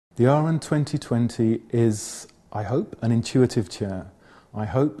The Ahrend 2020 is, I hope, an intuitive chair. I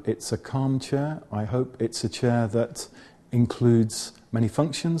hope it's a calm chair. I hope it's a chair that includes many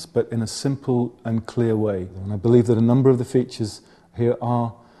functions, but in a simple and clear way. And I believe that a number of the features here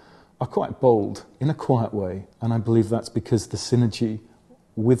are quite bold, in a quiet way. And I believe that's because the synergy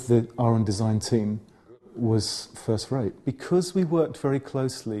with the Ahrend design team was first rate. Because we worked very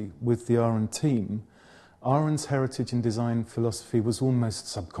closely with the Ahrend team, Ahrend's heritage and design philosophy was almost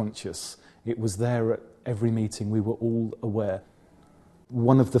subconscious. It was there at every meeting. We were all aware.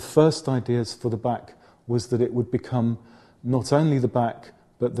 One of the first ideas for the back was that it would become not only the back,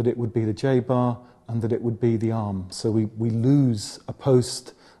 but that it would be the J-bar and that it would be the arm. So we lose a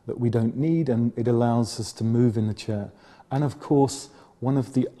post that we don't need, and it allows us to move in the chair. And of course, one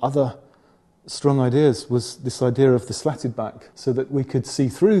of the other strong ideas was this idea of the slatted back, so that we could see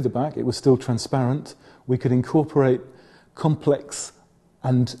through the back. It was still transparent. We could incorporate complex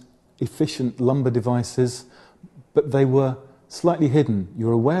and efficient lumbar devices, but they were slightly hidden.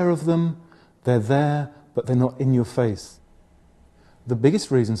 You're aware of them, they're there, but they're not in your face. The biggest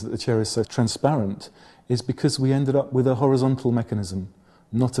reasons that the chair is so transparent is because we ended up with a horizontal mechanism,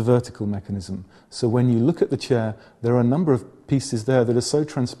 not a vertical mechanism. So when you look at the chair, there are a number of pieces there that are so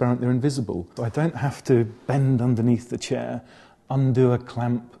transparent they're invisible. I don't have to bend underneath the chair, undo a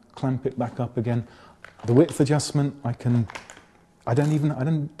clamp it back up again. The width adjustment, I don't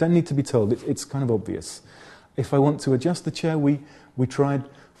need to be told. It's kind of obvious. If I want to adjust the chair, we tried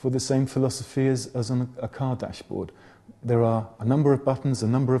for the same philosophy as on a car dashboard. There are a number of buttons, a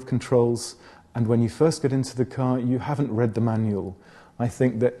number of controls, and when you first get into the car, you haven't read the manual. I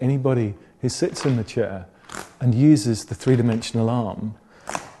think that anybody who sits in the chair and uses the three-dimensional arm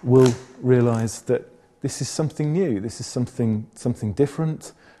will realise that this is something new, this is something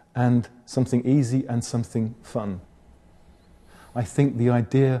different, and something easy and something fun. I think the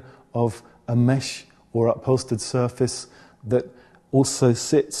idea of a mesh or upholstered surface that also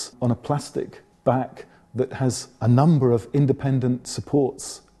sits on a plastic back that has a number of independent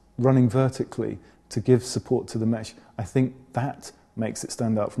supports running vertically to give support to the mesh, I think that makes it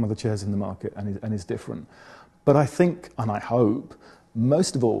stand out from other chairs in the market and is different. But I think, and I hope,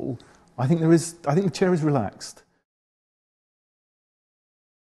 most of all, I think the chair is relaxed.